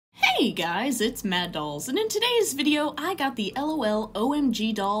Hey guys, it's Mad Dolls, and in today's video I got the LOL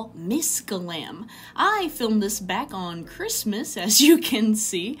OMG doll Miss GLAM. I filmed this back on Christmas, as you can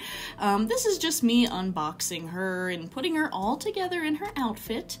see. This is just me unboxing her and putting her all together in her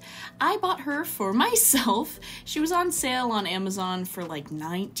outfit. I bought her for myself. She was on sale on Amazon for like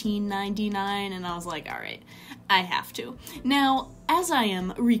 $19.99, and I was like, alright, I have to. Now, as I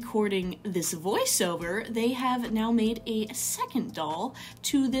am recording this voiceover, they have now made a second doll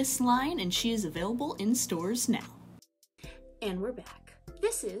to this line, and she is available in stores now. And we're back.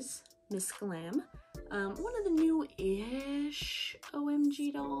 This is Miss GLAM, one of the new-ish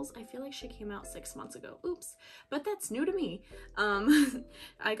OMG dolls. I feel like she came out 6 months ago. Oops, but that's new to me.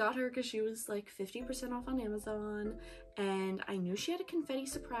 I got her because she was like 50% off on Amazon, and I knew she had a confetti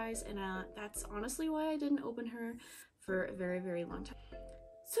surprise, and that's honestly why I didn't open her for a very, very long time.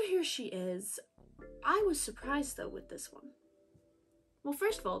 So here she is. I was surprised though with this one. Well,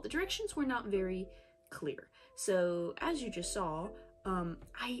 first of all, the directions were not very clear. So as you just saw,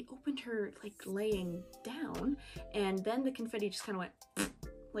 I opened her like laying down, and then the confetti just kind of went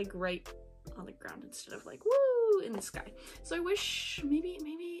like right on the ground instead of like woo in the sky. So I wish maybe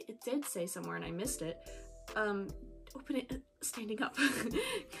it did say somewhere and I missed it. Open it standing up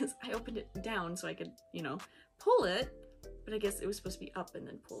because I opened it down so I could, you know, pull it, but I guess it was supposed to be up and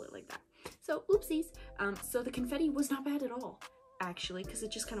then pull it like that. So oopsies. So the confetti was not bad at all, actually, because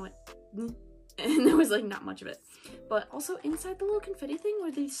it just kind of went and there was like not much of it. But also inside the little confetti thing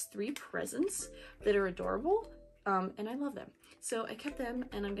were these 3 presents that are adorable, and I love them. So I kept them,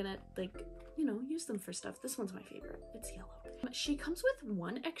 and I'm gonna, like, you know, use them for stuff. This one's my favorite. It's yellow. She comes with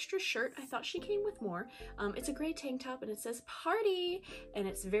 1 extra shirt. I thought she came with more. It's a gray tank top, and it says party, and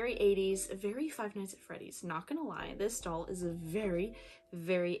it's very 80s, very Five Nights at Freddy's. Not gonna lie, this doll is a very,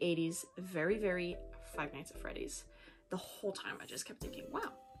 very 80s, very, very Five Nights at Freddy's. The whole time I just kept thinking,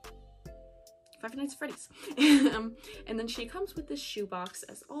 wow, Five Nights at Freddy's. And then she comes with this shoebox,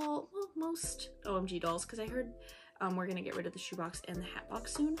 as most OMG dolls, because I heard we're gonna get rid of the shoebox and the hat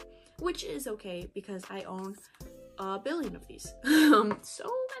box soon, which is okay because I own a billion of these.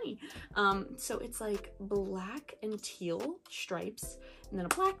 So many. So it's like black and teal stripes, and then a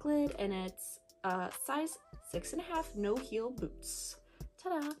black lid, and it's size 6.5 no heel boots.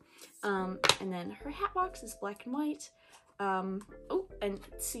 Ta-da! And then her hat box is black and white. Oh, and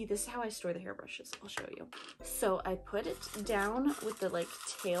see, this is how I store the hairbrushes. I'll show you. So I put it down with the like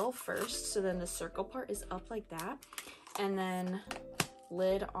tail first, so then the circle part is up like that, and then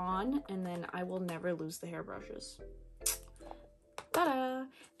lid on, and then I will never lose the hairbrushes. Ta-da!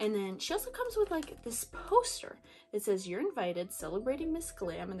 And then she also comes with like this poster. It says, "You're invited, celebrating Miss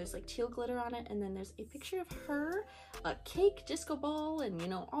GLAM," and there's like teal glitter on it, and then there's a picture of her, a cake, disco ball, and you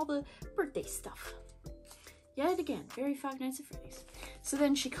know, all the birthday stuff. Yet again, very Five Nights at Freddy's. So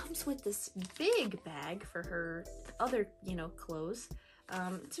then she comes with this big bag for her other, you know, clothes.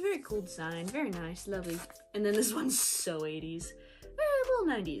 It's a very cool design, very nice, lovely. And then this one's so 80s. A little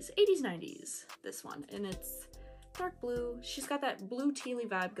 90s, 80s, 90s, this one. And it's dark blue. She's got that blue tealy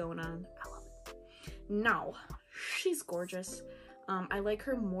vibe going on. I love it. Now, she's gorgeous. I like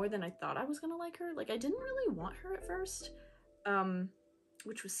her more than I thought I was gonna like her. Like, I didn't really want her at first,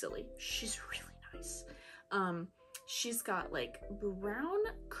 which was silly. She's really nice. She's got like brown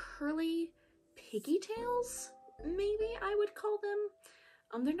curly piggy tails, maybe I would call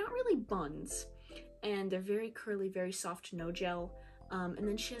them. They're not really buns, and they're very curly, very soft, no gel. And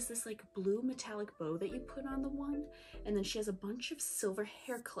then she has this like blue metallic bow that you put on the one, and then she has a bunch of silver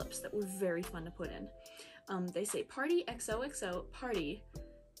hair clips that were very fun to put in. They say party XOXO party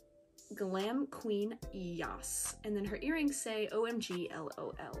GLAM Queen Yas, and then her earrings say OMG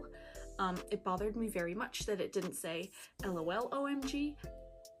LOL. It bothered me very much that it didn't say LOL OMG.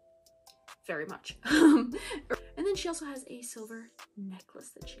 Very much. And then she also has a silver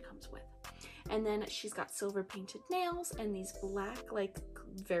necklace that she comes with. And then she's got silver painted nails and these black, like,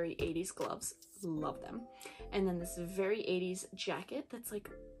 very 80s gloves. Love them. And then this very 80s jacket that's like,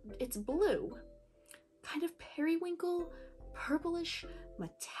 it's blue. Kind of periwinkle, purplish,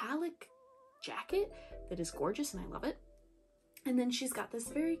 metallic jacket that is gorgeous, and I love it. And then she's got this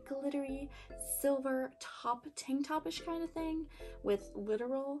very glittery silver top, tank top-ish kind of thing with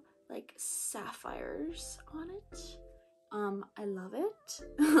literal like sapphires on it. I love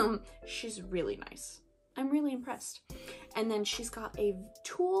it. She's really nice. I'm really impressed. And then she's got a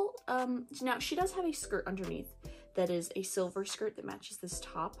tulle. Now she does have a skirt underneath that is a silver skirt that matches this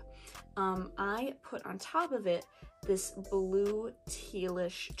top. I put on top of it this blue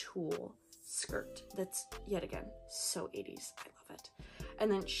tealish tulle skirt that's, yet again, so 80s. I love it.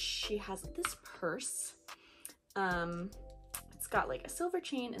 And then she has this purse. It's got like a silver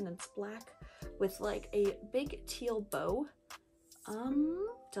chain and then it's black with like a big teal bow.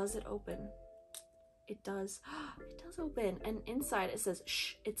 Does it open? It does. It does open, and inside it says,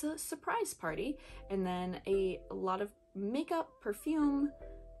 "Shh, it's a surprise party," and then a lot of makeup, perfume,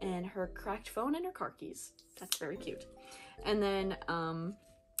 and her cracked phone and her car keys. That's very cute. And then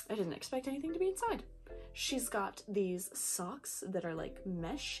I didn't expect anything to be inside. She's got these socks that are like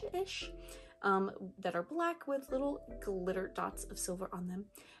mesh-ish, that are black with little glitter dots of silver on them.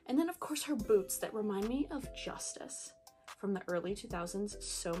 And then of course her boots that remind me of Justice from the early 2000s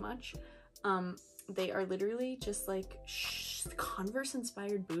so much. They are literally just like Converse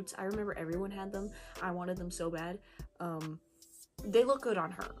inspired boots. I remember everyone had them. I wanted them so bad. They look good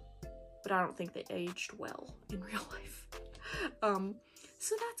on her, but I don't think they aged well in real life.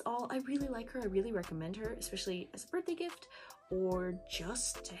 So that's all. I really like her. I really recommend her, especially as a birthday gift or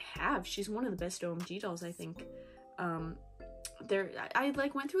just to have. She's one of the best OMG dolls, I think. I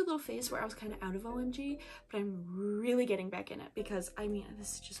like went through a little phase where I was kind of out of OMG, but I'm really getting back in it because I mean,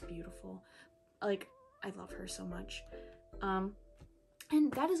 this is just beautiful. Like, I love her so much.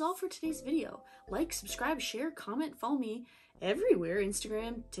 And that is all for today's video. Like, subscribe, share, comment, follow me everywhere,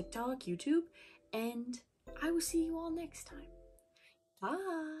 Instagram, TikTok, YouTube, and I will see you all next time.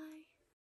 Bye!